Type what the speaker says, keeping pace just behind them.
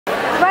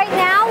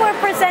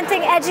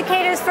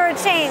Educators for a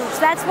Change.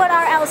 That's what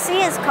our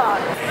LC is called.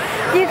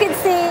 You can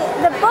see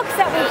the books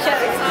that we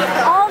chose.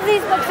 All of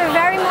these books are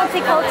very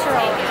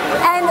multicultural,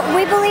 and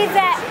we believe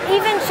that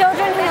even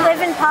children who live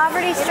in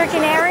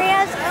poverty-stricken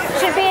areas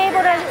should be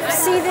able to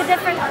see the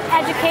different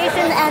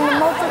education and the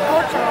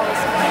multiculturals.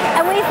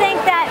 And we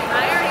think that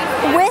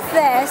with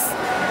this,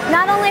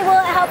 not only will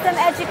it help them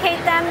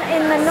educate them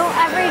in the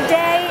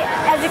everyday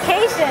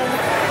education,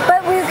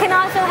 but we can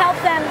also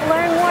help them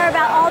learn more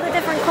about all the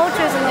different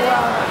cultures in the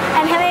world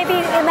and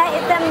maybe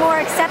make them more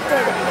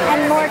accepted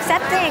and more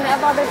accepting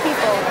of other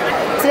people.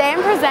 Today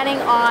I'm presenting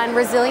on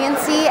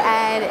resiliency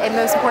and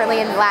most importantly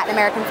in Latin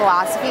American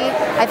philosophy.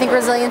 I think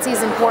resiliency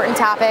is an important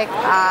topic.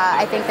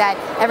 I think that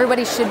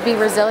everybody should be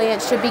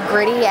resilient, should be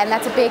gritty, and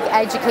that's a big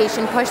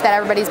education push that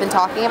everybody's been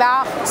talking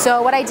about.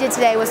 So what I did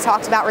today was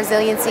talked about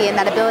resiliency and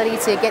that ability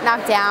to get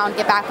knocked down,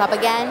 get back up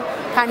again,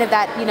 kind of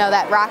that,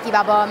 that Rocky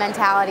Balboa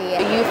mentality.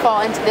 You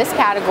fall into this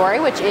category,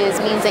 which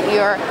means that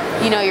you're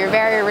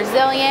very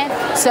resilient.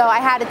 So I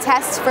had a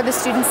test for the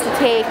students to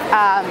take,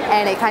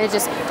 and it kind of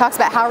just talks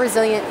about how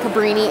resilient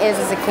Cabrini is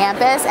as a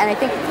campus. And I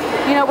think,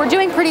 we're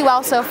doing pretty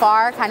well so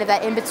far, kind of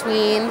that in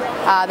between,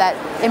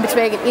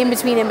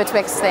 in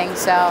betwixt thing.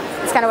 So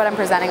it's kind of what I'm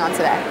presenting on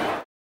today.